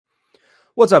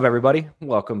What's up, everybody?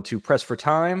 Welcome to Press for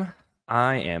Time.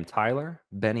 I am Tyler.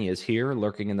 Benny is here,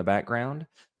 lurking in the background.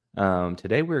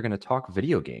 Today, we're going to talk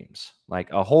video games, like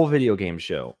a whole video game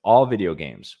show, all video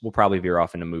games. We'll probably veer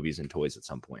off into movies and toys at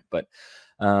some point, but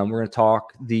we're going to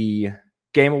talk the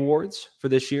Game Awards for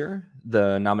this year,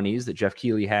 the nominees that Geoff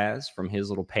Keighley has from his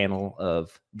little panel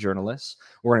of journalists.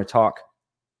 We're going to talk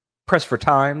Press for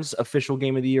Time's official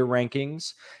Game of the Year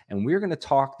rankings, and we're going to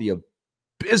talk the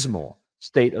abysmal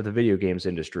state of the video games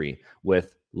industry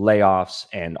with layoffs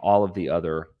and all of the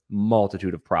other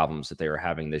multitude of problems that they are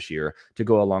having this year to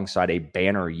go alongside a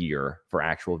banner year for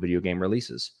actual video game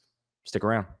releases. Stick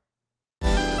around.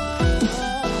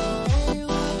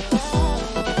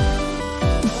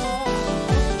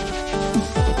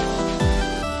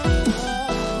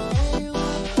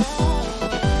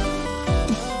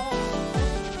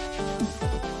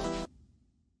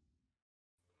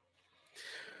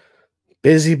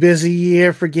 Busy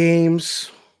year for games.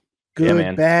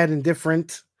 Good, bad, and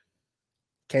different.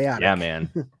 Chaotic. Yeah, man.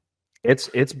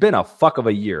 It's been a fuck of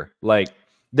a year. Like,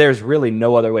 there's really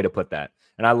no other way to put that.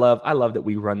 And I love that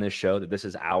we run this show, that this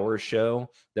is our show,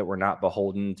 that we're not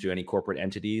beholden to any corporate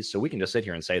entities. So we can just sit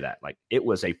here and say that. Like, it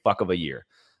was a fuck of a year.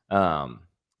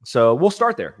 So we'll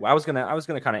start there. I was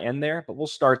gonna kind of end there, but we'll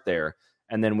start there,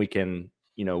 and then we can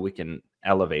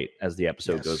elevate as the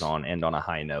episode goes on, end on a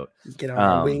high note. Get on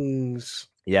our wings.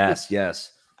 Yes.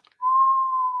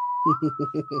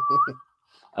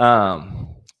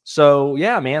 So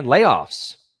yeah, man,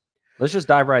 layoffs. Let's just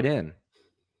dive right in.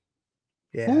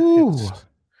 Yeah,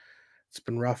 it's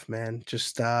been rough, man.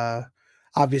 Just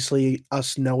obviously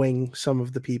us knowing some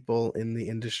of the people in the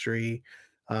industry,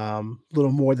 a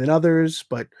little more than others,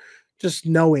 but just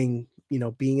knowing,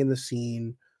 being in the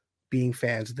scene, being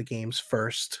fans of the games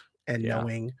first, and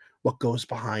knowing what goes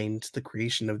behind the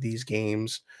creation of these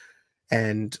games.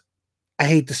 And I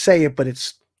hate to say it, but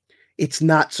it's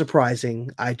not surprising.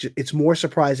 It's more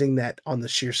surprising that on the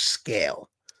sheer scale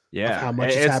of how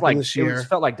much has happened this year. It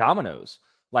felt like dominoes.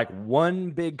 Like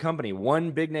one big company,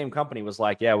 one big name company was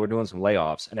like, yeah, we're doing some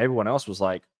layoffs. And everyone else was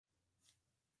like,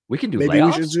 we can do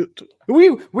layoffs?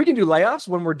 We can do layoffs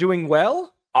when we're doing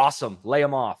well? Awesome. Lay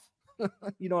them off.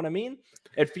 You know what I mean?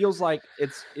 It feels like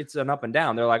it's an up and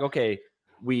down. They're like, okay,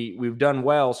 we've done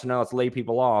well, so now let's lay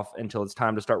people off until it's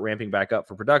time to start ramping back up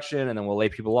for production, and then we'll lay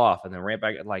people off and then ramp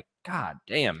back. Like, god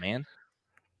damn, man.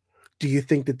 Do you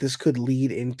think that this could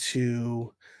lead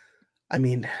into,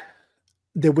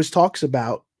 there was talks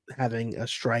about having a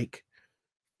strike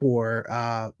for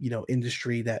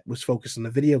industry that was focused on the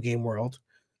video game world,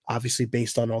 obviously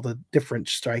based on all the different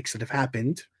strikes that have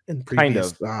happened in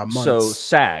previous months.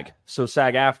 So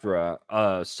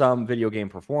SAG-AFTRA, some video game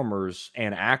performers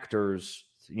and actors,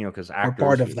 because actors are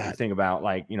part of that. You think about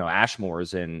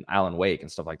Ashmore's in Alan Wake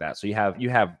and stuff like that. So you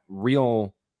have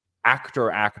real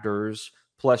actors,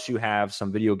 plus you have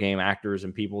some video game actors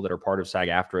and people that are part of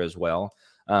SAG-AFTRA as well.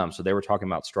 So they were talking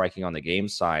about striking on the game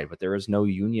side, but there is no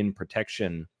union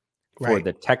protection for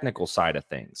the technical side of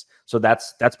things. So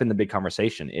that's been the big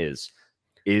conversation is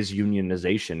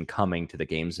unionization coming to the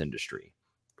games industry?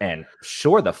 And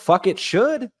sure, the fuck it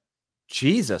should.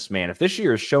 Jesus, man, if this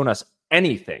year has shown us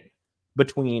anything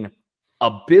between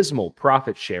abysmal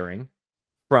profit sharing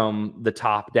from the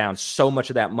top down, so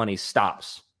much of that money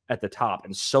stops at the top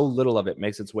and so little of it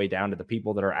makes its way down to the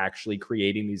people that are actually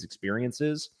creating these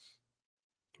experiences.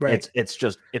 Right.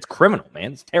 It's criminal,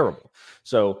 man. It's terrible.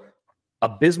 So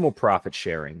abysmal profit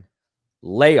sharing,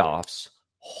 layoffs,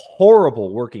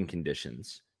 horrible working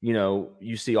conditions.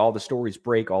 You see all the stories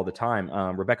break all the time.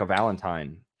 Rebecca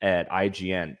Valentine at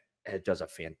IGN does a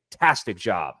fantastic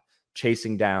job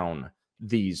chasing down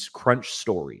these crunch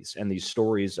stories and these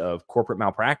stories of corporate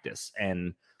malpractice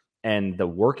and the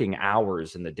working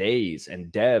hours and the days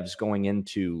and devs going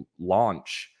into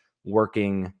launch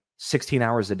working 16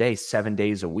 hours a day, 7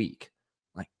 days a week.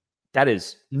 Like, that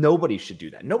is, nobody should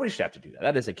do that. Nobody should have to do that.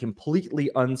 That is a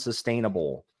completely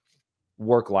unsustainable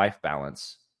work-life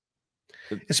balance.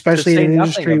 Especially in an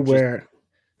industry where,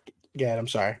 I'm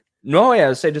sorry. No,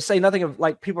 yeah, to say nothing of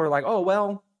like people are like, oh,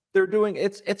 well, they're doing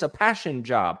it's a passion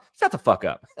job. Shut the fuck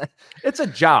up. It's a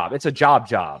job. It's a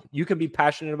job. You can be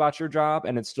passionate about your job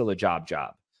and it's still a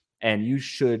job. And you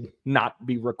should not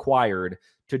be required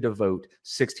to devote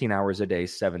 16 hours a day,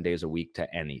 7 days a week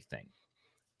to anything.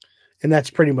 And that's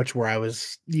pretty much where I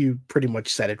was. You pretty much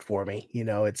said it for me.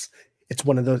 It's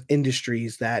one of those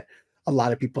industries that a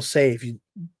lot of people say if you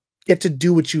get to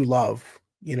do what you love,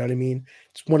 you know what I mean?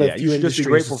 It's one of the few industries. Just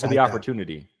be grateful for the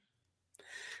opportunity.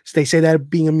 So they say that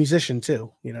being a musician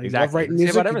too. You love writing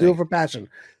music, you do it for passion.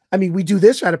 I mean, we do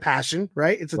this out of passion,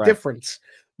 right? It's a difference.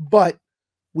 But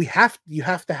you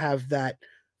have to have that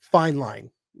fine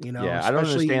line, Yeah, I don't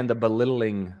especially understand the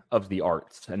belittling of the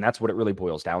arts, and that's what it really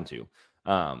boils down to.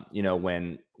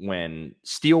 When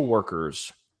steel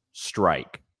workers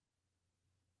strike,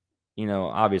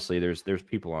 obviously there's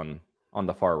people on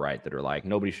the far right that are like,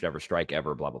 nobody should ever strike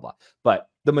ever, blah blah blah. But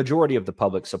the majority of the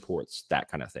public supports that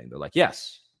kind of thing. They're like,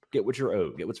 yes, get what you're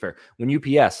owed, get what's fair. When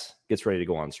UPS gets ready to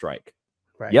go on strike,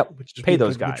 right, yep, pay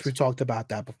those which we guys. talked about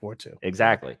that before too.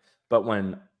 Exactly. But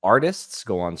when artists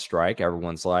go on strike,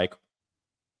 everyone's like,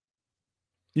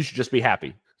 you should just be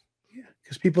happy. Yeah,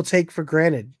 because people take for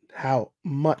granted how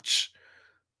much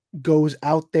goes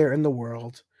out there in the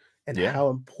world and Yeah, how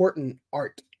important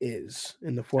art is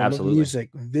in the form of absolutely. music,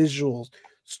 visuals,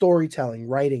 storytelling,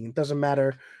 writing. It doesn't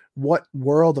matter what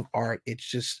world of art,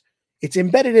 it's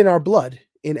embedded in our blood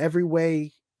in every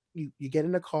way. You get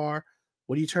in a car,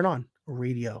 what do you turn on? A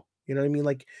radio. You know what I mean?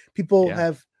 Like, people Yeah.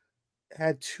 have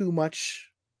had too much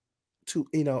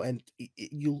and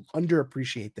you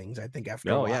underappreciate things, I think, after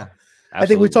a No, yeah. while. I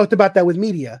think we Absolutely. talked about that with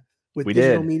media, with We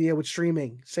digital did. media, with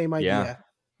streaming, same Yeah.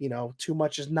 idea. Too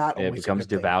much is not It always a becomes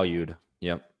good thing. devalued.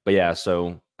 Yep. But yeah,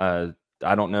 so I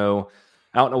don't know.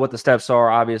 I don't know what the steps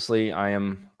are. Obviously,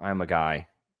 I'm a guy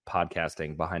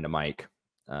podcasting behind a mic.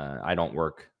 I don't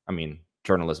work,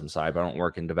 journalism side, but I don't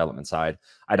work in development side.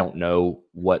 I don't know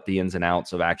what the ins and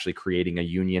outs of actually creating a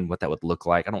union, what that would look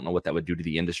like. I don't know what that would do to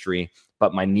the industry.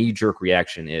 But my knee-jerk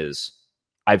reaction is,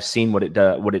 I've seen what it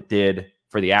did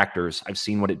for the actors. I've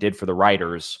seen what it did for the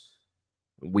writers.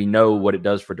 We know what it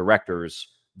does for directors.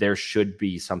 There should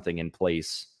be something in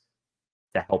place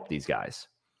to help these guys.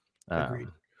 Agreed.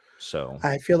 So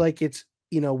I feel like it's,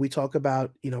 we talk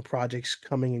about, projects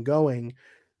coming and going,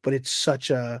 but it's such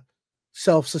a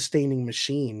self-sustaining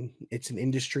machine. It's an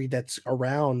industry that's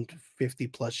around 50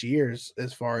 plus years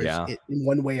as far as yeah, it in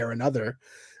one way or another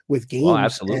with well, games.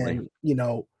 absolutely.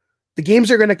 And, the games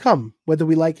are going to come, whether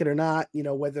we like it or not,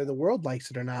 whether the world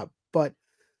likes it or not, but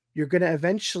you're going to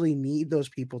eventually need those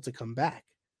people to come back.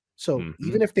 So Mm-hmm.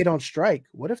 even if they don't strike,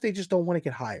 what if they just don't want to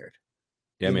get hired?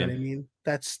 Yeah, You know man. what I mean?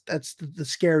 That's the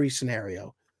scary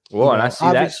scenario. Well, and I see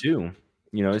that Obviously, too.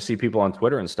 I see people on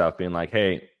Twitter and stuff being like,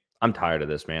 "Hey, I'm tired of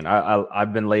this, man.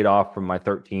 I've been laid off from my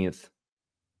 13th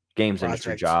games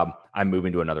industry project, job. I'm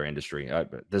moving to another industry.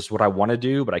 This is what I want to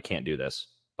do, but I can't do this.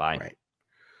 Bye." right?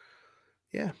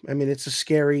 Yeah, I mean, it's a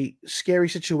scary, scary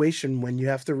situation when you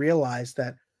have to realize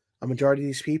that a majority of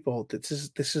these people,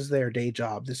 this is their day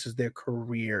job, this is their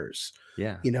careers.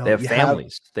 Yeah. They have You have,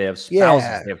 families, they have spouses,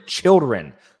 yeah, they have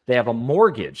children, they have a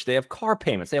mortgage, they have car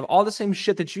payments, they have all the same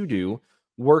shit that you do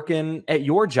working at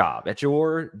your job, at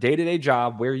your day-to-day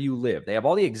job where you live. They have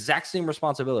all the exact same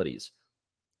responsibilities,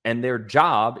 and their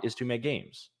job is to make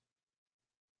games.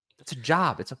 It's a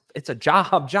job. It's a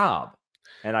job.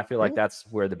 And I feel like yeah, that's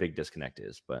where the big disconnect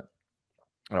is. But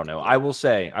I don't know. yeah, I will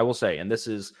say, and this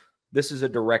is a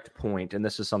direct point, and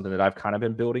this is something that I've kind of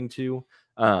been building to.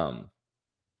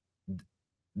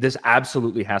 This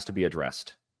absolutely has to be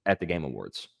addressed at the Game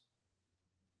Awards.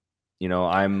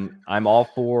 I'm all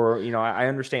for, I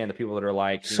understand the people that are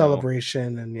like,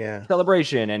 celebration and yeah,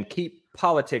 celebration and keep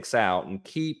politics out and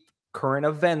keep current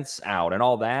events out and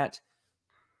all that.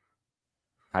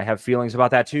 I have feelings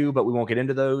about that too, but we won't get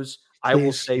into those.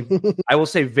 please. I will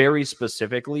say very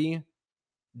specifically,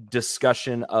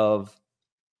 discussion of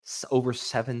over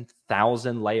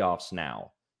 7,000 layoffs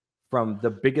now from the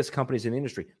biggest companies in the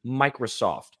industry: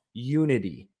 Microsoft,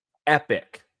 Unity,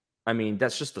 Epic. I mean,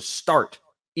 that's just the start.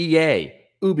 EA,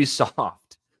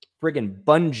 Ubisoft, friggin'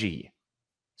 Bungie,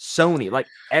 Sony, like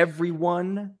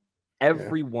everyone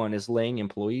Yeah. is laying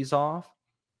employees off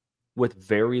with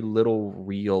very little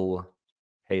real,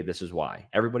 hey, this is why.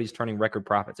 Everybody's turning record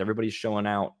profits. Everybody's showing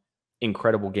out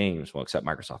incredible games. Well, except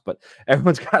Microsoft, but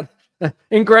everyone's got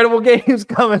incredible games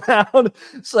coming out.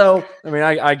 So,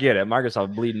 I get it.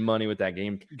 Microsoft bleeding money with that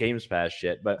Games Pass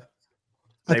shit, but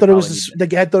I they thought it was probably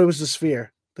need I thought it was the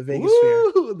Sphere, the Vegas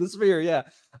Sphere. woo, the Sphere, yeah.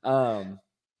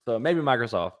 So maybe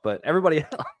Microsoft, but everybody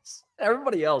else.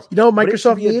 But it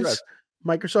should be addressed.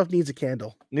 Microsoft needs a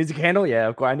candle. Needs a candle? Yeah,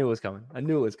 of course. I knew it was coming. I'm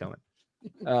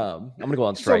gonna go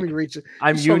on You saw me strike. reaching.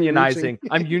 I'm You saw me reaching.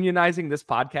 unionizing this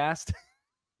podcast,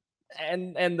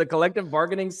 and the collective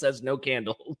bargaining says no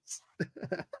candles.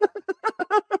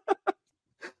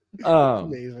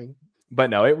 Amazing. But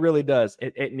no, it really does.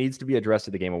 It needs to be addressed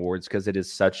at the Game Awards because it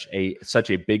is such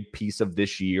a big piece of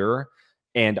this year,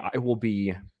 and I will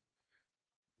be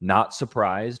not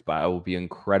surprised, but I will be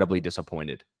incredibly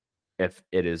disappointed if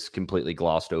it is completely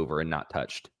glossed over and not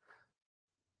touched.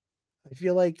 I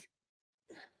feel like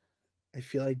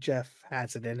Geoff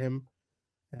has it in him.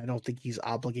 I don't think he's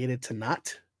obligated to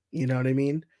not. You know what I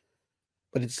mean?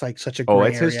 but it's like such a Oh, gray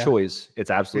it's his area. choice.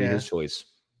 It's absolutely Yeah. his choice.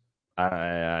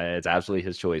 It's absolutely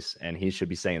his choice, and he should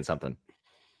be saying something.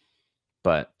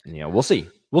 But we'll see.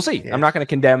 We'll see. Yeah. I'm not going to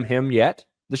condemn him yet.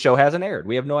 The show hasn't aired.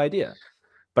 We have no idea.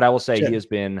 But I will say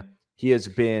he has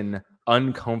been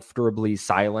uncomfortably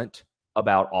silent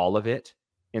about all of it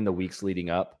in the weeks leading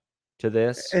up to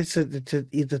this. It's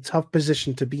a tough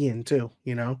position to be in too,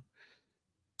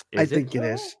 I think it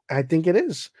is. I think it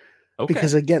is. Okay.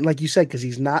 Because again, like you said, because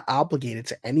he's not obligated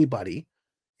to anybody,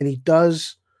 and he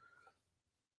does.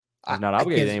 He's not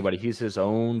obligated to anybody. He's his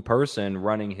own person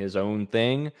running his own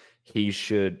thing. He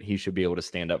should be able to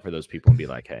stand up for those people and be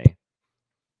like, hey,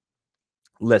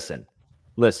 listen.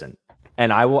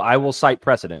 And I will cite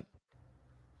precedent.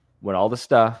 When all the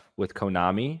stuff with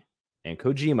Konami and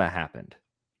Kojima happened,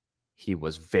 he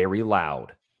was very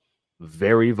loud,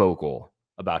 very vocal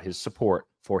about his support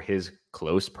for his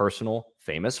close personal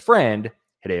famous friend,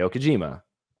 Hideo Kojima,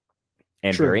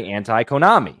 and very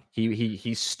anti-Konami.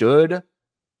 He stood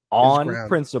on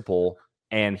principle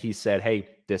and he said, hey,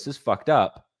 this is fucked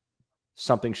up.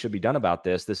 Something should be done about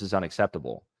this. This is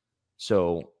unacceptable.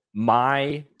 So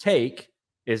my take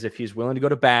is if he's willing to go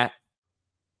to bat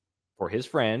for his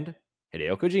friend,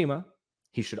 Hideo Kojima,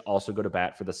 he should also go to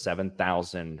bat for the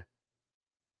 7,000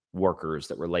 workers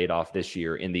that were laid off this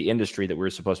year in the industry that we're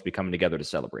supposed to be coming together to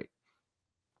celebrate.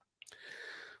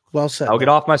 Well said. I'll get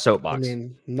off my soapbox. I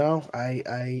mean, no,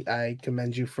 I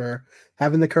commend you for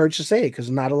having the courage to say it,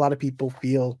 because not a lot of people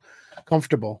feel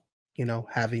comfortable,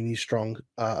 having these strong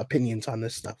opinions on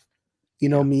this stuff.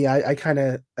 Me, I try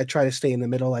to stay in the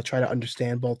middle. I try to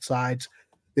understand both sides.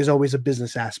 There's always a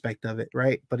business aspect of it,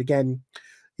 right? But again,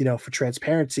 for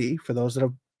transparency, for those that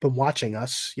have been watching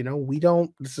us,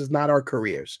 this is not our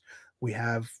careers. We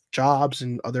have jobs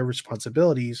and other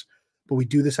responsibilities, but we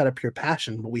do this out of pure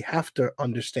passion. But we have to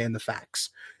understand the facts,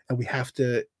 and we have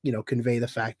to, convey the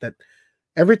fact that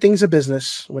everything's a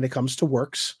business when it comes to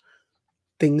works.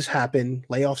 Things happen,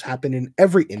 layoffs happen in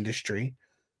every industry,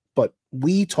 but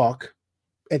we talk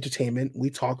entertainment, we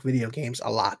talk video games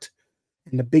a lot.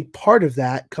 And a big part of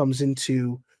that comes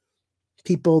into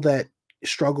people that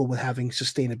struggle with having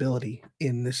sustainability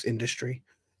in this industry.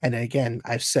 And again,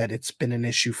 I've said it's been an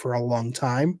issue for a long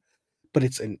time, but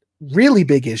it's a really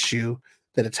big issue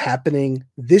that it's happening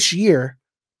this year.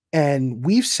 And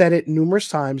we've said it numerous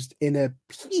times in a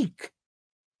peak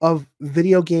of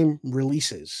video game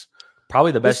releases.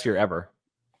 Probably the best year ever.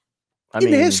 In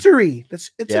history.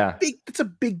 It's a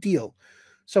big deal.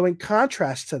 So in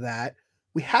contrast to that,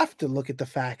 we have to look at the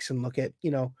facts and look at,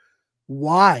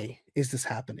 why is this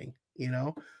happening?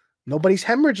 Nobody's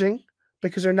hemorrhaging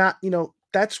because they're not,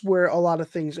 that's where a lot of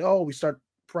things, we start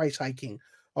price hiking.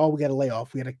 We got to lay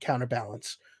off. We got to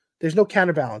counterbalance. There's no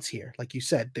counterbalance here. Like you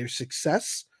said, there's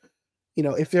success.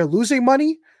 If they're losing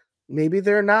money, maybe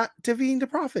they're not divvying the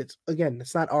profits. Again,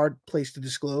 it's not our place to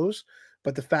disclose,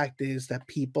 but the fact is that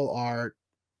people are,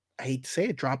 I hate to say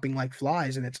it, dropping like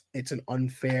flies, and it's an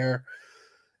unfair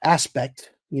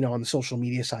aspect, on the social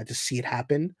media side to see it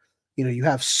happen. You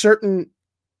have certain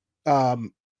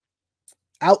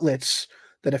outlets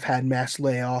that have had mass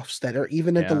layoffs that are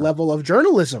even at the level of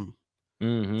journalism.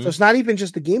 So it's not even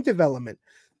just the game development.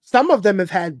 Some of them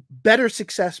have had better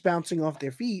success bouncing off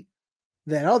their feet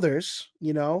than others,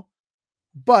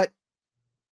 but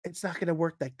it's not going to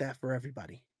work like that for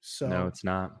everybody. So no, it's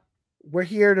not. We're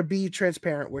here to be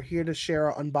transparent. We're here to share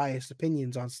our unbiased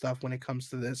opinions on stuff when it comes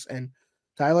to this. And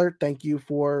Tyler, thank you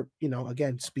for,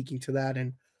 again, speaking to that.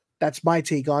 And that's my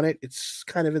take on it. It's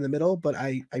kind of in the middle, but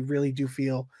I really do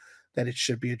feel that it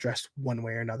should be addressed one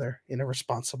way or another in a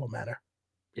responsible manner.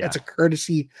 Yeah. It's a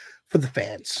courtesy for the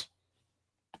fans.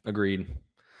 Agreed.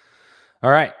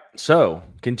 All right. So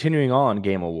continuing on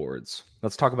Game Awards,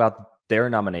 let's talk about their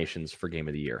nominations for Game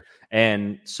of the Year.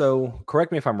 And so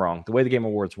correct me if I'm wrong. The way the Game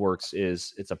Awards works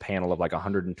is it's a panel of like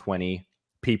 120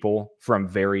 people from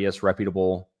various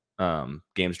reputable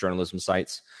games journalism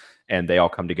sites. And they all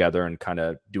come together and kind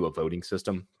of do a voting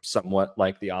system, somewhat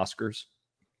like the Oscars.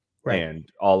 Right.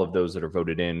 And all of those that are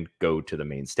voted in go to the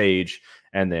main stage.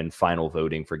 And then final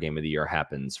voting for Game of the Year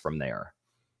happens from there.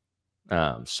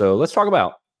 So let's talk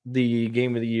about the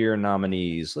Game of the Year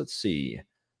nominees. Let's see.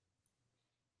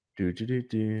 Yeah,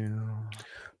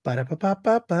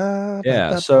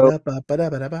 so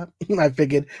I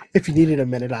figured if you needed a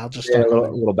minute, I'll just start a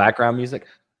little background music.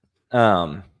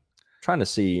 Trying to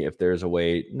see if there's a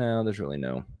way. No, there's really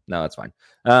no. That's fine.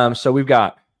 So we've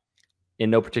got, in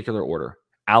no particular order,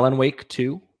 Alan Wake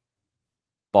 2,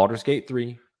 Baldur's Gate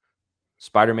 3,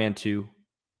 Spider-Man 2,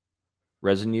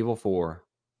 Resident Evil 4,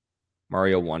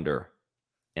 Mario Wonder,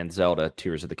 and Zelda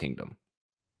Tears of the Kingdom.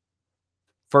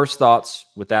 First thoughts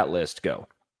with that list, go.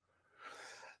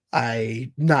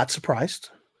 I'm not surprised.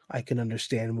 I can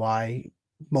understand why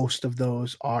most of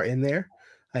those are in there.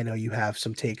 I know you have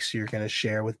some takes you're going to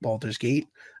share with Baldur's Gate.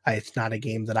 It's not a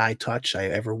game that I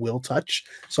ever will touch,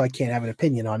 so I can't have an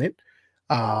opinion on it.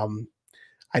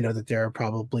 I know that there are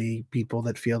probably people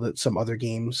that feel that some other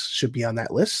games should be on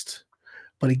that list.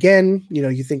 But again,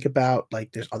 you think about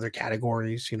like there's other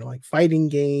categories, like fighting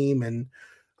game and,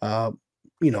 I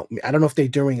don't know if they're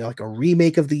doing like a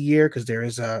remake of the year because there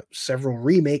is several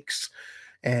remakes.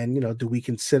 And, do we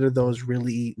consider those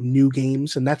really new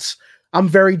games? And I'm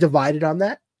very divided on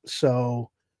that. So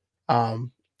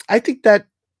I think that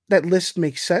list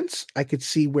makes sense. I could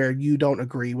see where you don't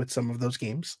agree with some of those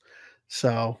games.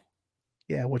 So,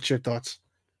 yeah, what's your thoughts?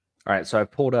 All right, so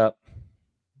I've pulled up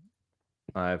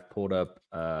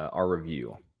our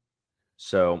review.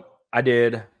 So I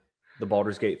did the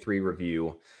Baldur's Gate 3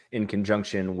 review in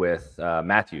conjunction with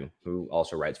Matthew, who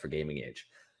also writes for Gaming Age.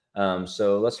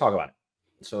 So let's talk about it.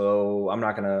 So I'm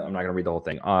not gonna read the whole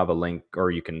thing. I'll have a link,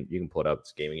 or you can pull it up.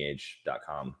 It's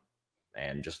gamingage.com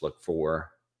and just look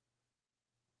for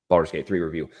Baldur's Gate 3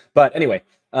 review. But anyway,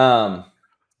 I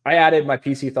added my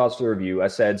PC thoughts to the review. I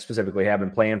said specifically, I've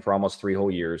been playing for almost 3 whole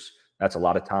years. That's a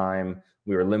lot of time.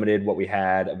 We were limited what we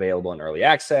had available in early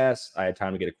access. I had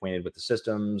time to get acquainted with the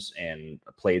systems and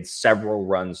played several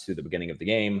runs through the beginning of the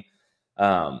game.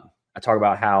 I talk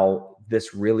about how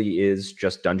this really is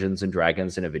just Dungeons and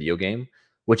Dragons in a video game,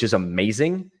 which is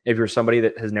amazing if you're somebody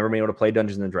that has never been able to play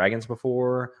Dungeons and Dragons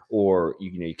before, or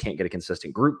you can't get a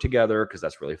consistent group together because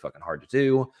that's really fucking hard to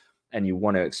do, and you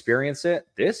want to experience it.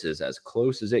 This is as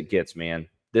close as it gets, man.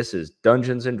 This is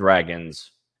Dungeons and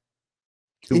Dragons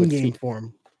in game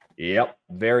form. Yep,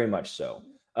 very much so.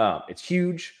 It's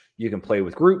huge. You can play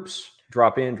with groups,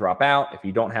 drop in, drop out. If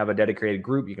you don't have a dedicated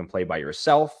group, you can play by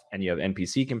yourself, and you have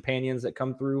NPC companions that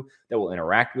come through that will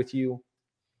interact with you.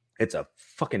 It's a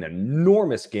fucking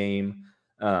enormous game.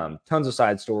 Tons of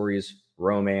side stories,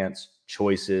 romance,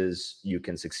 choices. You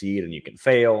can succeed and you can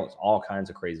fail. It's all kinds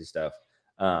of crazy stuff.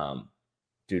 Can't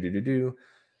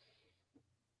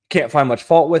find much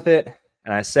fault with it.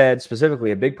 And I said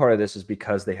specifically a big part of this is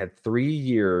because they had 3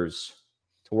 years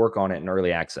to work on it in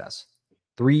early access.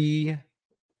 3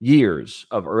 years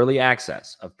of early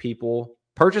access of people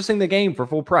purchasing the game for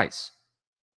full price,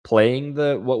 playing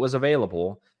what was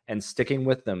available, and sticking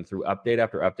with them through update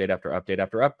after update after update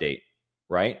after update,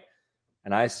 right?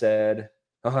 And I said,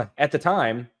 at the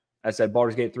time, I said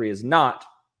Baldur's Gate 3 is not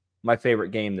my favorite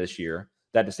game this year.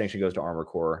 That distinction goes to Armored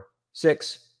Core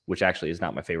 6, which actually is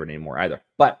not my favorite anymore either.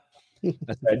 But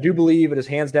I do believe it is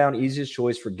hands down easiest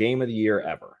choice for game of the year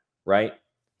ever, right?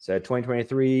 Said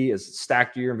 2023 is a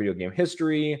stacked year in video game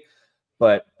history,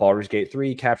 but Baldur's Gate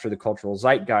 3 captured the cultural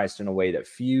zeitgeist in a way that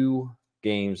few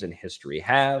games in history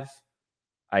have.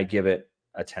 I give it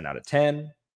a 10 out of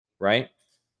 10, right?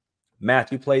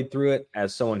 Matthew played through it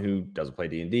as someone who doesn't play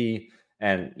D&D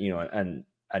and,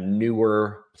 a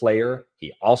newer player.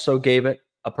 He also gave it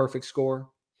a perfect score,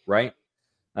 right?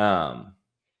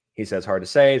 He says hard to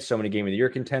say. So many game of the year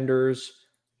contenders,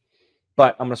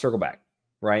 but I'm going to circle back,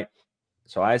 right?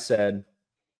 So I said,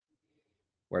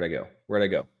 where'd I go?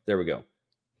 There we go.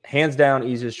 Hands down,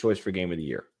 easiest choice for game of the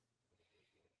year.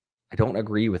 I don't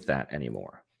agree with that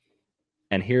anymore.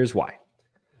 And here's why.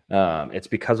 It's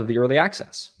because of the early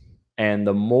access. And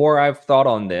the more I've thought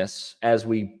on this as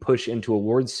we push into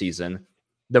awards season,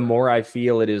 the more I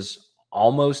feel it is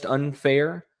almost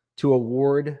unfair to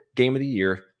award game of the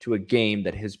year to a game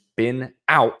that has been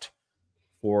out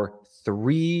for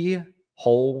 3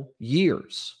 whole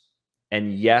years.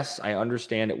 And yes, I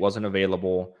understand it wasn't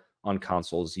available on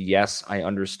consoles. Yes, I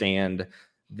understand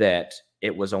that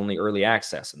it was only early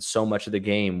access and so much of the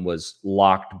game was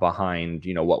locked behind,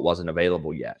 what wasn't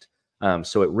available yet.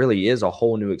 So it really is a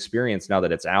whole new experience now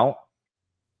that it's out.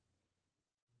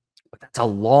 But that's a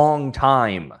long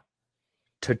time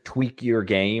to tweak your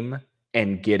game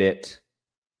and get it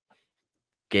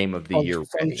game of the year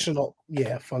functional.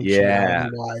 Yeah,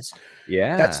 functionality wise.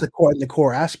 Yeah. That's the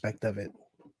core aspect of it.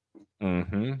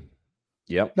 Mm-hmm.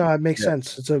 Yep. No, it makes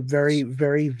sense. It's a very,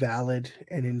 very valid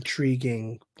and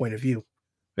intriguing point of view.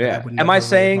 Yeah. Am I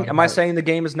saying the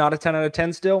game is not a 10 out of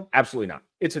 10 still? Absolutely not.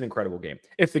 It's an incredible game.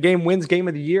 If the game wins game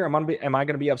of the year, am I going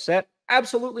to be upset?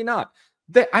 Absolutely not.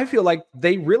 I feel like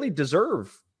they really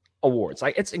deserve awards.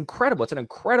 Like, it's incredible. It's an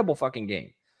incredible fucking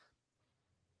game.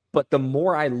 But the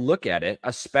more I look at it,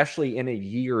 especially in a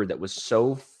year that was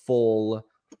so full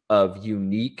of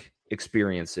unique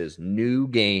experiences, new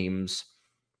games,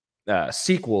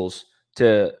 sequels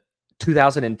to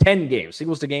 2010 games,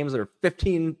 sequels to games that are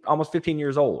almost 15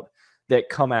 years old, that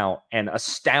come out and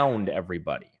astound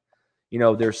everybody. You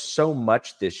know, there's so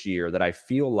much this year that I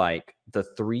feel like the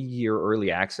 3-year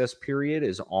early access period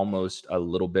is almost a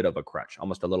little bit of a crutch,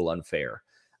 almost a little unfair.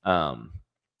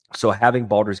 So having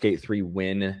Baldur's Gate 3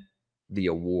 win the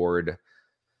award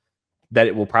that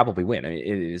it will probably win, I mean,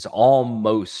 it is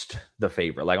almost the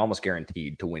favorite, like almost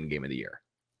guaranteed to win Game of the Year.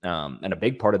 And a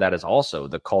big part of that is also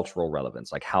the cultural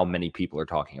relevance, like how many people are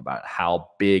talking about it, how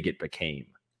big it became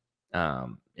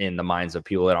in the minds of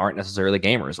people that aren't necessarily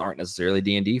gamers, aren't necessarily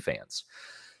D&D fans.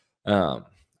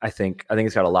 I think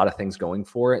it's got a lot of things going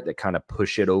for it that kind of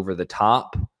push it over the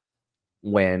top,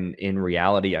 when in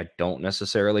reality, I don't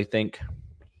necessarily think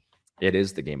it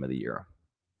is the Game of the Year.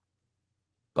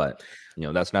 But, you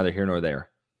know, that's neither here nor there.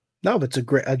 No, but it's a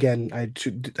great, again, I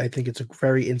think it's a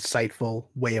very insightful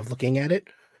way of looking at it.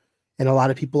 And a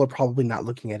lot of people are probably not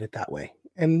looking at it that way.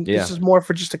 And this is more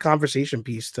for just a conversation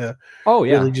piece to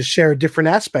really just share a different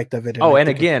aspect of it. And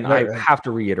again, I have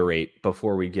to reiterate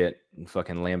before we get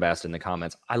fucking lambasted in the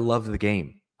comments, I love the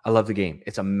game. I love the game.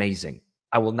 It's amazing.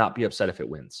 I will not be upset if it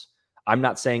wins. I'm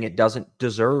not saying it doesn't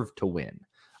deserve to win.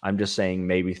 I'm just saying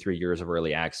maybe 3 years of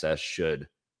early access should,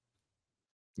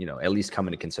 you know, at least come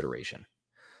into consideration.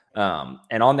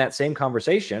 And on that same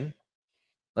conversation,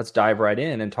 let's dive right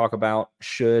in and talk about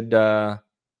should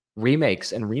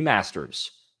remakes and remasters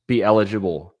be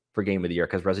eligible for Game of the Year,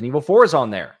 because Resident Evil 4 is on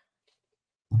there.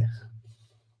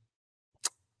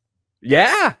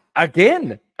 Yeah,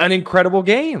 again, an incredible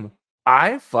game.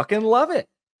 I fucking love it.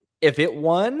 If it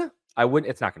won, I wouldn't.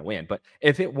 It's not going to win, but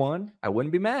if it won, I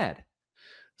wouldn't be mad.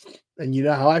 And you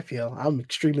know how I feel. I'm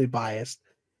extremely biased.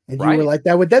 And you were like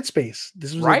that with Dead Space.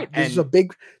 This was this was a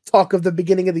big talk of the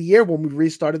beginning of the year when we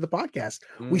restarted the podcast.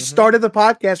 We started the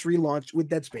podcast relaunch with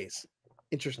Dead Space,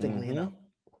 interestingly enough.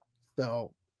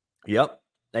 So, yep.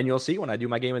 And you'll see when I do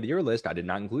my Game of the Year list, I did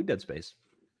not include Dead Space.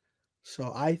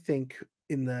 So I think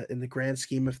in the grand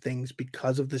scheme of things,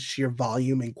 because of the sheer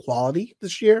volume and quality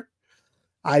this year,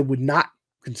 I would not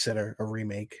consider a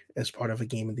remake as part of a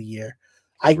Game of the Year.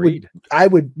 I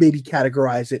would maybe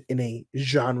categorize it in a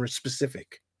genre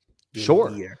specific.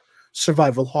 Year.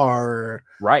 Survival horror.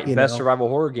 Right. Best survival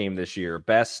horror game this year.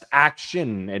 Best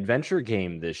action adventure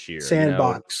game this year.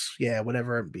 Sandbox. You know? Yeah,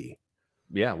 whatever it be.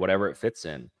 Yeah, whatever it fits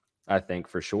in, I think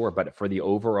for sure. But for the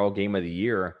overall Game of the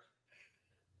Year,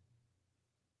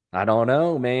 I don't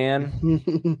know,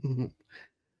 man.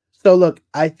 So look,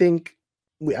 I think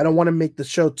I don't want to make the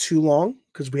show too long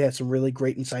because we had some really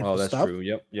great insightful stuff. That's true.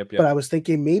 Yep. But I was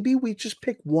thinking maybe we just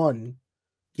pick one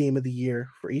Game of the Year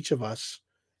for each of us,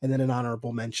 and then an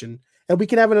honorable mention. And we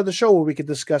can have another show where we could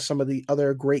discuss some of the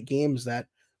other great games that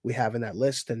we have in that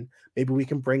list. And maybe we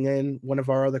can bring in one of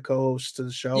our other co-hosts to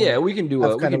the show. Yeah, we can do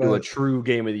a true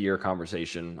Game of the Year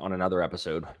conversation on another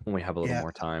episode when we have a little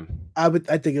more time. I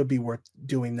think it would be worth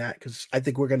doing that because I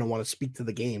think we're going to want to speak to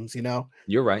the games, you know?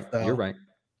 You're right. You're right.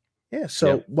 Yeah.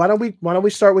 So why don't we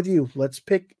start with you? Let's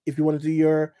pick, if you want to do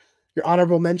your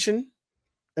honorable mention,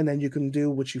 and then you can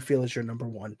do what you feel is your number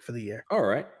one for the year. All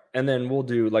right. And then we'll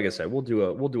do, like I said, we'll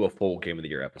do a full Game of the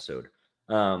Year episode.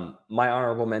 My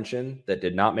honorable mention that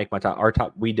did not make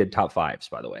we did top fives,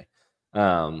 by the way.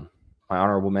 My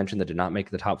honorable mention that did not make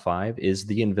the top 5 is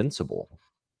The Invincible,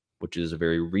 which is a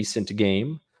very recent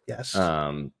game. Yes.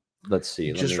 Let's see.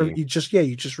 You just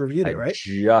reviewed it, right?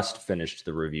 Just finished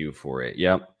the review for it.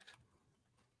 Yep.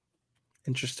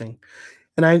 Interesting.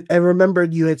 And I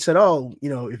remembered you had said, oh, you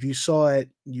know, if you saw it,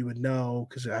 you would know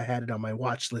because I had it on my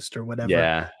watch list or whatever.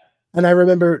 Yeah. And I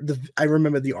remember the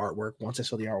artwork. Once I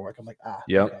saw the artwork, I'm like,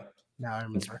 yep. Okay. Now I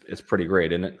remember. It's pretty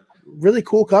great, isn't it? Really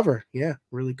cool cover. Yeah,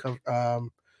 really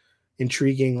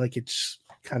intriguing. Like it's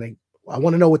kind of, I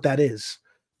want to know what that is,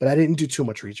 but I didn't do too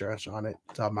much research on it,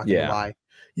 so I'm not gonna lie.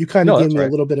 You kind of gave me a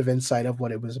little bit of insight of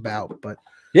what it was about, but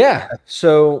yeah.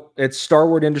 So it's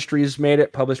Starwood Industries made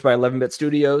it, published by 11-Bit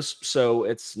Studios. So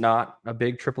it's not a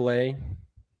big AAA.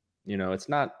 You know, it's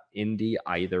not indie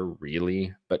either,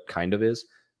 really, but kind of is.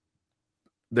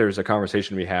 There's a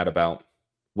conversation we had about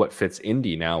what fits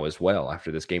indie now as well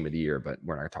after this Game of the Year, but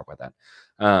we're not going to talk about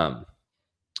that.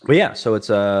 But yeah, so it's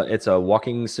a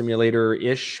walking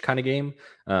simulator-ish kind of game.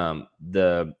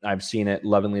 I've seen it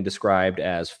lovingly described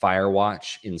as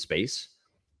Firewatch in space.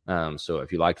 So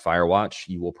if you liked Firewatch,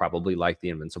 you will probably like The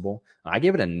Invincible. I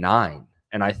gave it a 9,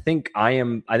 and I think I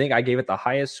gave it the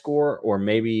highest score, or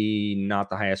maybe not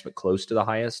the highest, but close to the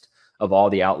highest of all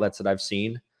the outlets that I've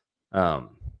seen.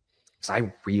 Because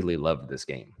I really loved this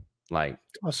game. Like,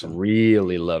 awesome.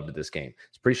 Really loved this game.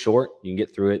 It's pretty short. You can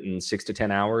get through it in 6 to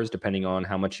 10 hours, depending on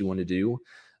how much you want to do.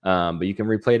 But you can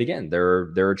replay it again.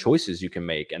 There are choices you can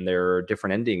make, and there are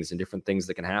different endings and different things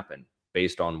that can happen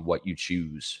based on what you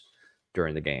choose.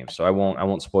 during the game. So I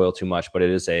won't spoil too much, but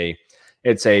it's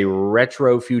a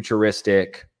retro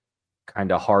futuristic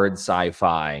kind of hard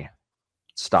sci-fi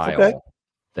style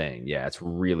thing. Yeah, it's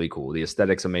really cool. The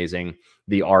aesthetic's amazing.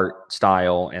 The art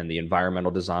style and the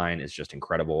environmental design is just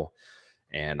incredible.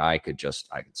 And I could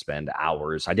spend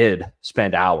hours. I did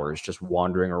spend hours just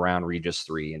wandering around Regis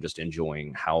 3 and just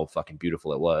enjoying how fucking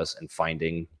beautiful it was and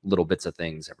finding little bits of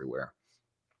things everywhere.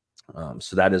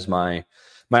 So that is my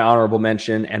honorable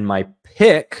mention, and my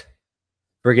pick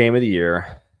for game of the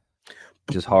year,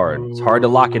 which is hard. It's hard to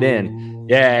lock it in.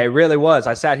 Yeah, it really was.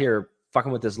 I sat here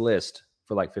fucking with this list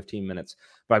for like 15 minutes,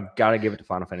 but I've got to give it to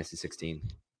Final Fantasy 16.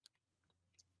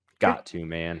 Got to,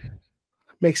 man.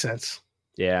 Makes sense.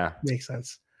 Yeah. Makes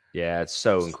sense. Yeah, it's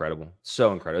so incredible.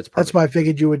 So incredible. It's perfect. That's why I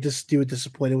figured you were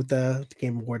disappointed with the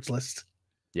Game Awards list.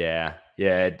 Yeah.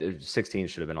 16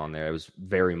 should have been on there. It was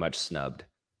very much snubbed.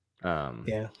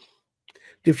 Yeah.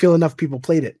 Do you feel enough people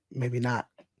played it? Maybe not.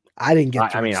 I didn't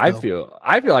get. I mean, I feel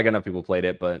like enough people played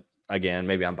it, but again,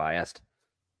 maybe I'm biased.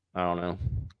 I don't know.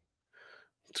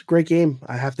 It's a great game.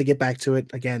 I have to get back to it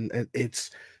again.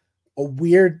 It's a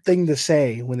weird thing to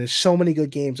say when there's so many good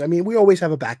games. I mean, we always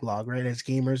have a backlog, right? As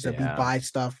gamers that we buy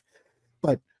stuff,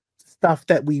 but stuff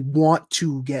that we want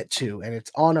to get to, and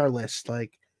it's on our list.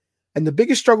 Like, and the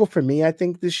biggest struggle for me, I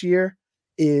think, this year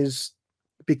is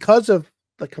because of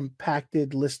the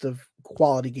compacted list of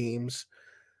quality games.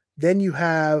 Then you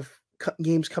have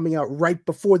games coming out right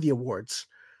before the awards,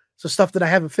 so stuff that I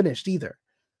haven't finished either.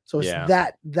 So it's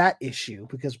that issue,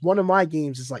 because one of my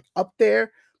games is like up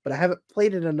there, but I haven't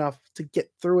played it enough to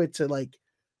get through it to like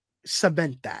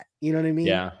cement that. You know what I mean?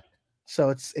 Yeah. So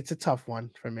it's a tough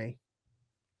one for me.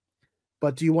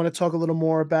 But do you want to talk a little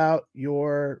more about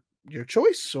your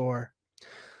choice, or?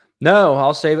 No,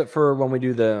 I'll save it for when we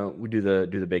do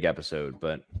the big episode.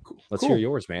 But let's hear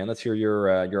yours, man. Let's hear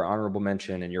your honorable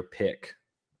mention and your pick.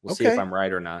 We'll see if I'm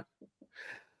right or not.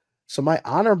 So my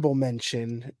honorable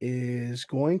mention is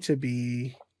going to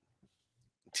be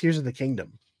Tears of the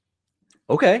Kingdom.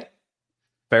 Okay.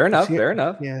 Fair enough.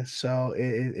 Yeah, so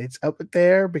it's up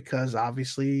there because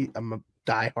obviously I'm a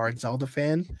diehard Zelda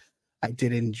fan. I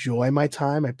did enjoy my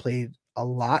time. I played a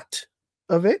lot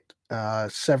of it,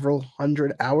 several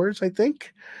hundred hours, I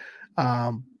think.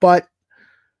 But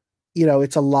you know,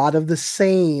 it's a lot of the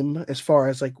same as far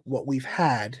as like what we've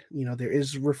had. You know, there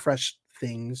is refreshed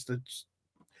things, there's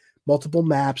multiple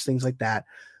maps, things like that.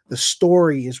 The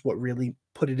story is what really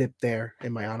put it up there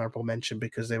in my honorable mention,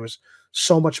 because there was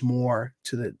so much more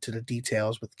to the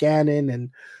details with Ganon,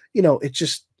 and you know, it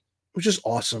was just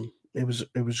awesome. It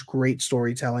was great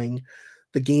storytelling.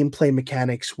 The gameplay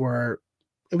mechanics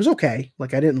it was okay.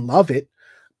 Like, I didn't love it,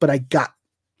 but I got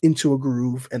into a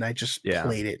groove and I just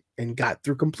played it and got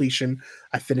through completion.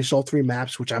 I finished all 3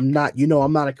 maps, which I'm not a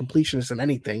completionist in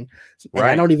anything. And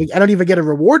I don't even get a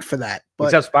reward for that. But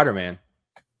except Spider-Man.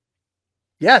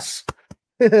 Yes.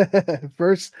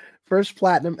 first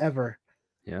platinum ever.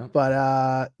 Yeah. But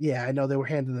I know they were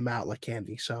handing them out like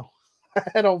candy, so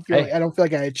I don't feel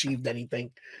like I achieved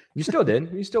anything. You still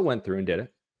did. You still went through and did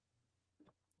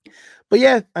it. But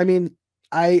yeah, I mean,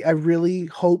 I really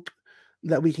hope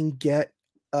that we can get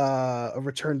a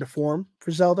return to form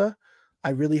for Zelda. I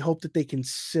really hope that they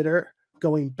consider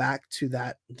going back to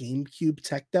that GameCube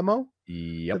tech demo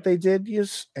that they did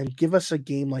use and give us a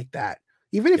game like that.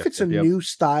 Even if it's a new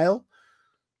style,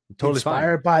 totally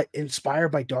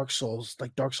inspired by Dark Souls,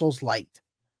 like Dark Souls Light.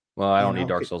 Well, I don't need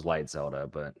Dark Souls Light Zelda,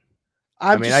 but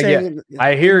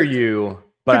I hear you,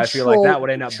 but I feel like that would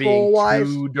end up being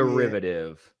too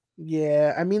derivative.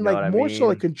 Yeah, I mean, like more so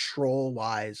like control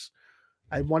wise.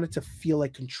 I wanted to feel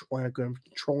like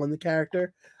controlling the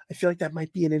character. I feel like that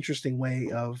might be an interesting way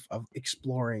of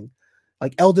exploring.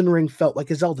 Like Elden Ring felt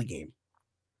like a Zelda game,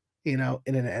 you know,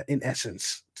 in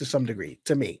essence, to some degree,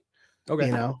 to me. Okay.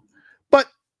 You know, but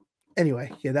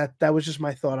anyway, yeah, that was just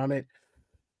my thought on it.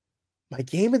 My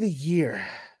game of the year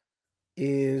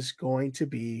is going to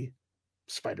be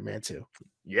Spider-Man 2.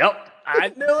 Yep, I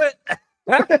knew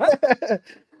it.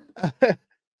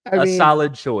 A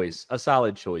solid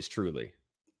choice, truly.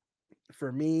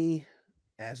 For me,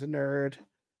 as a nerd,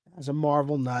 as a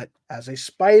Marvel nut, as a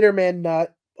Spider-Man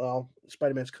nut, well,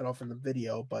 Spider-Man's cut off from the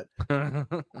video, but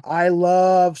I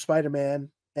love Spider-Man,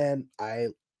 and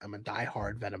I'm a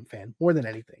diehard Venom fan more than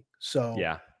anything. So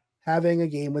having a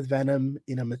game with Venom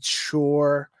in a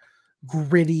mature,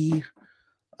 gritty,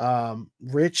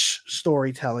 rich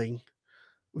storytelling,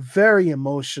 very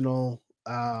emotional,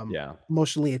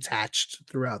 emotionally attached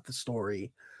throughout the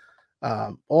story.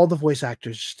 All the voice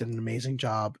actors just did an amazing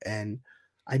job, and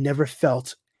I never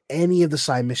felt any of the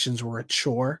side missions were a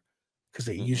chore, because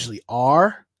they usually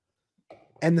are.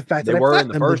 And the fact They that were I in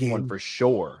the platinumed the first one game. for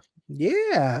sure.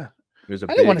 Yeah. It was a I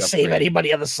didn't big want to save upgrade.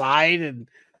 anybody on the side, and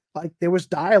like there was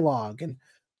dialogue, and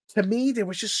to me there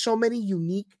was just so many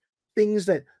unique things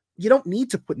that you don't need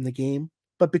to put in the game,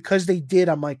 but because they did,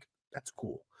 I'm like, that's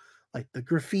cool. Like the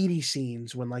graffiti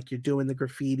scenes when like you're doing the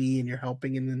graffiti and you're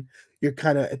helping, and then you're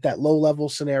kind of at that low level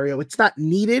scenario. It's not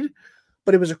needed,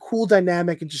 but it was a cool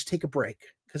dynamic, and just take a break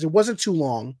because it wasn't too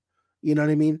long. You know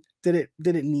what I mean? Did it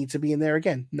need to be in there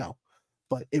again? No,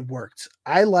 but it worked.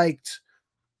 I liked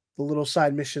the little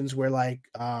side missions where like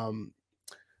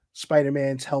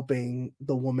Spider-Man's helping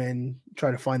the woman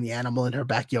try to find the animal in her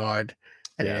backyard,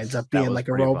 and it ends Yes, up that being was like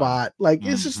a pretty fun. robot. Like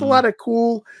it's just a Mhm. lot of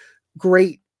cool,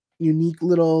 great, unique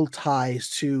little ties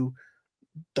to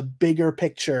the bigger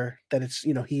picture that it's,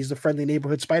 he's the friendly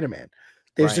neighborhood Spider-Man.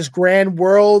 There's Right. this grand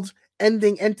world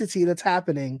ending entity that's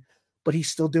happening, but he's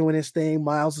still doing his thing.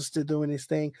 Miles is still doing his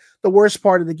thing. The worst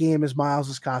part of the game is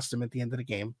Miles's costume at the end of the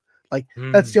game. Like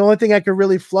that's the Mm. only thing I could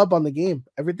really flub on the game.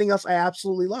 Everything else I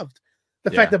absolutely loved.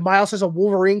 The fact Yeah. that Miles has a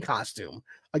Wolverine costume,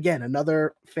 again,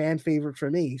 another fan favorite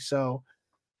for me. So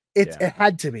it Yeah. it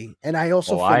had to be. And I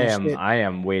also Oh, I finished am it. I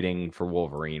am waiting for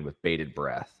Wolverine with bated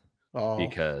breath Oh,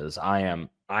 because I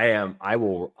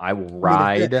will I mean, if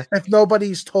ride. if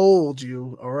nobody's told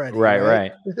you already, Right,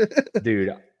 right? right.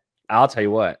 Dude, I'll tell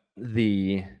you what,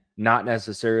 the not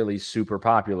necessarily super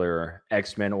popular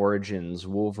X-Men Origins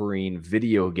Wolverine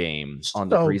video game on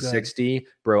the So good. 360,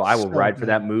 bro, I will So ride for good.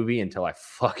 that movie until I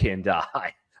fucking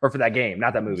die. Or for that game,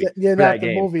 not that movie. Yeah, For that not the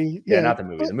game. movie. Yeah, Yeah. not the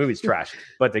movie. The movie's trash.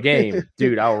 But the game,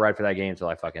 dude, I will ride for that game until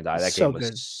I fucking die. That game So was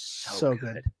good. so So good.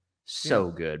 good. Yeah.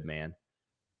 So good, man.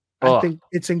 I Oh, think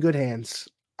it's in good hands.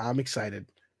 I'm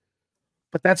excited.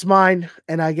 But that's mine.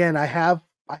 And again, I have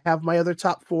my other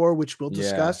top four, which we'll yeah.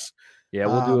 discuss. Yeah,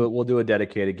 Um, we'll do a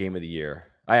dedicated game of the year.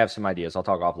 I have some ideas. I'll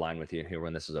talk offline with you here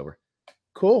when this is over.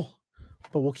 cool.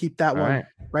 But we'll keep that All one right.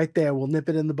 right there. We'll nip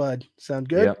it in the bud. Sound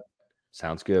good? Yep.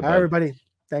 Sounds good, All right, bud. everybody.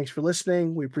 Thanks for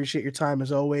listening. We appreciate your time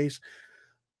as always.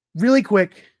 Really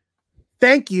quick,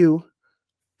 thank you,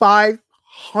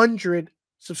 500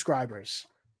 subscribers.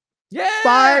 Yeah.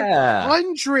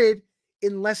 500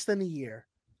 in less than a year.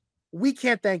 We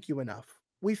can't thank you enough.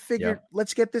 We figured Yep.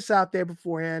 let's get this out there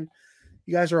beforehand.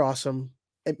 You guys are awesome.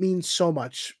 It means so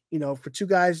much, for two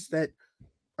guys that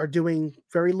are doing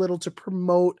very little to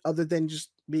promote other than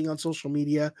just being on social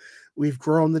media. We've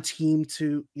grown the team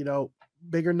to,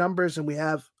 bigger numbers, and we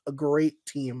have a great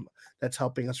team that's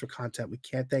helping us with content. We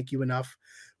can't thank you enough.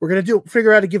 We're going to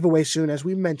figure out a giveaway soon, as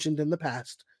we mentioned in the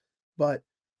past. But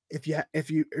if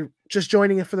you are just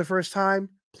joining it for the first time,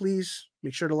 please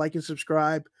make sure to like and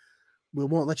subscribe. We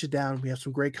won't let you down. We have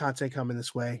some great content coming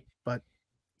this way. But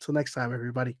until next time,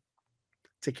 everybody,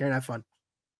 take care and have fun.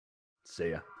 See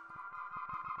ya.